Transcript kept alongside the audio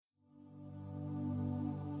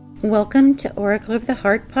Welcome to Oracle of the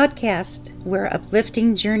Heart podcast, where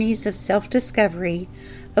uplifting journeys of self-discovery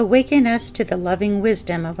awaken us to the loving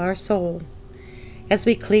wisdom of our soul. As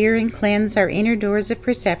we clear and cleanse our inner doors of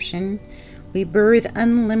perception, we birth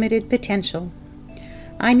unlimited potential.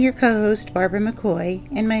 I'm your co-host, Barbara McCoy,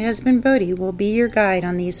 and my husband, Bodhi, will be your guide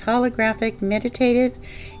on these holographic, meditative,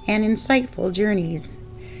 and insightful journeys.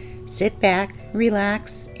 Sit back,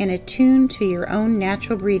 relax, and attune to your own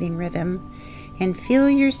natural breathing rhythm, and feel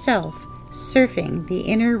yourself surfing the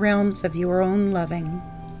inner realms of your own loving.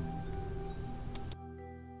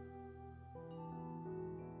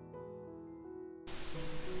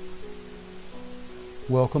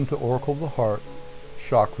 Welcome to Oracle of the Heart,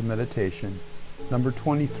 Chakra Meditation, number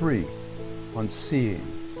 23, on seeing.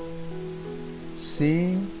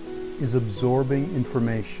 Seeing is absorbing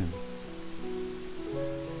information.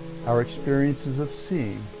 Our experiences of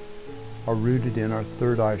seeing are rooted in our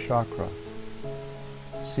third eye chakra.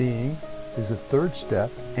 Seeing is the third step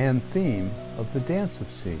and theme of the dance of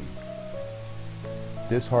seeing.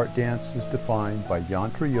 This heart dance is defined by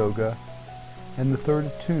Yantra Yoga and the third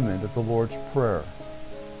attunement of the Lord's Prayer,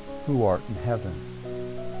 who art in heaven.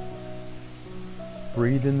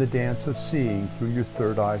 Breathe in the dance of seeing through your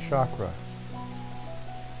third eye chakra.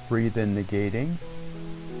 Breathe in negating.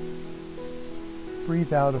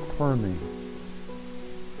 Breathe out affirming.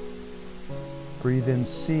 Breathe in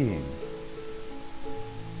seeing.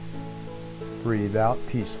 Breathe out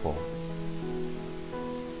peaceful.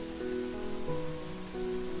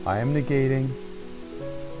 I am negating.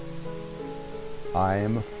 I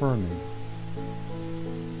am affirming.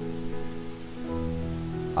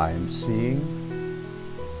 I am seeing.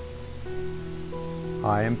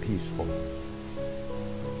 I am peaceful.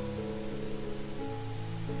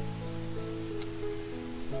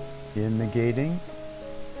 In negating,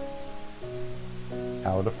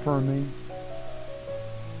 out affirming,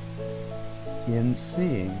 in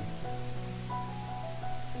seeing,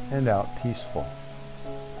 and out peaceful.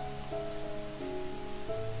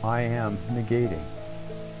 I am negating.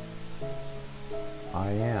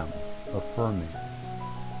 I am affirming.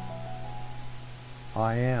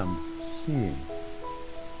 I am seeing.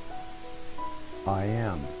 I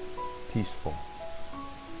am peaceful.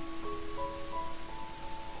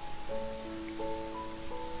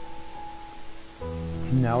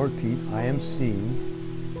 Now repeat, I am seeing.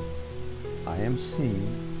 I am seeing,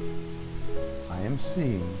 I am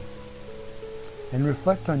seeing, and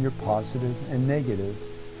reflect on your positive and negative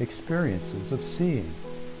experiences of seeing.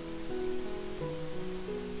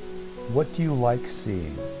 What do you like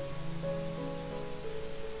seeing?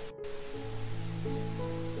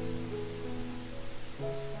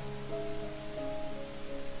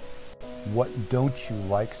 What don't you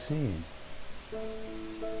like seeing?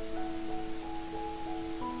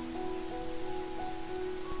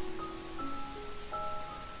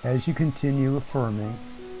 As you continue affirming,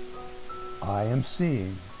 I am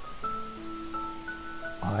seeing,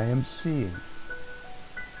 I am seeing,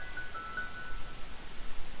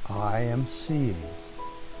 I am seeing,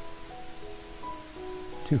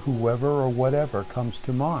 to whoever or whatever comes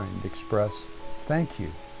to mind, express thank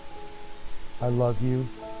you, I love you,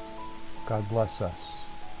 God bless us.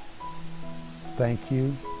 Thank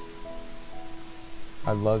you,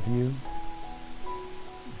 I love you,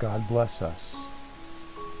 God bless us.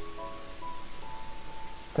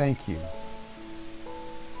 Thank you.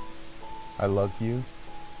 I love you.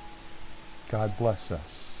 God bless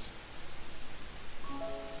us.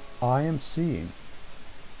 I am seeing.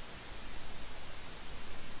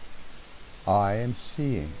 I am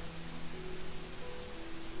seeing.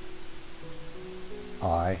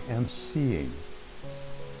 I am seeing.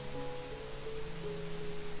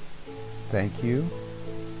 Thank you.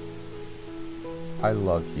 I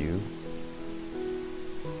love you.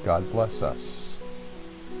 God bless us.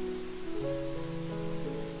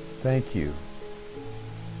 Thank you.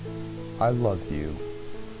 I love you.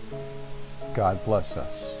 God bless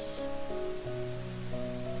us.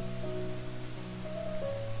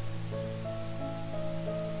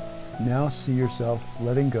 Now see yourself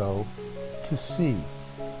letting go to see,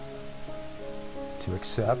 to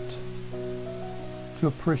accept, to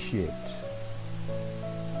appreciate,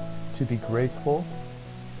 to be grateful,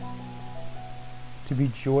 to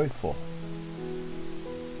be joyful,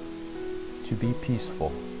 to be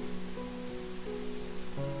peaceful,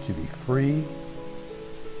 to be free,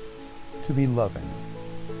 to be loving.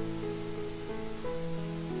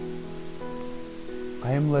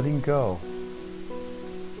 I am letting go.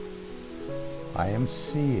 I am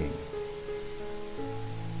seeing.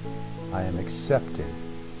 I am accepting.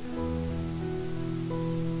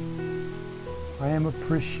 I am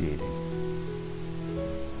appreciating.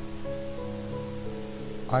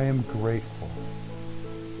 I am grateful.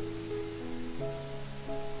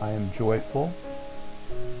 I am joyful.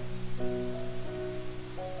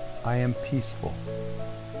 I am peaceful.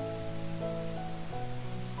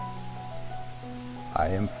 I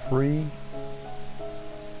am free.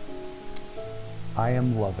 I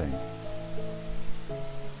am loving.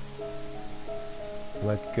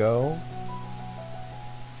 Let go.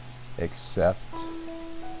 Accept.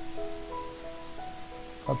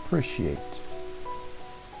 Appreciate.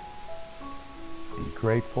 Be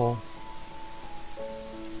grateful.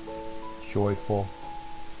 Joyful.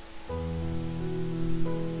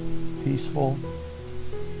 Peaceful.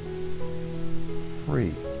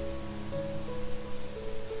 Free.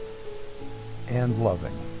 And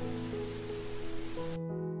loving.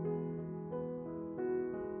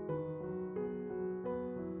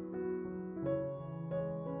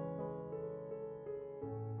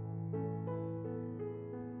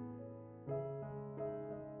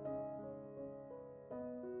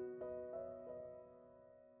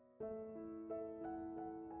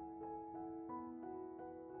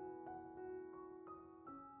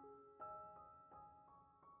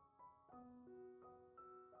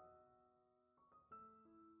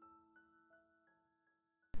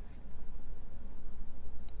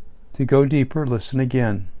 To go deeper, listen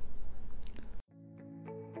again.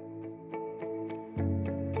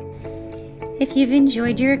 If you've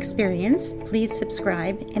enjoyed your experience, please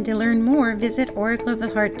subscribe, and to learn more, visit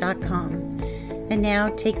oracleoftheheart.com. And now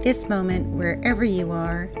take this moment wherever you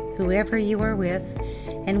are, whoever you are with,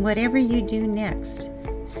 and whatever you do next,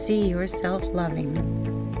 see yourself loving.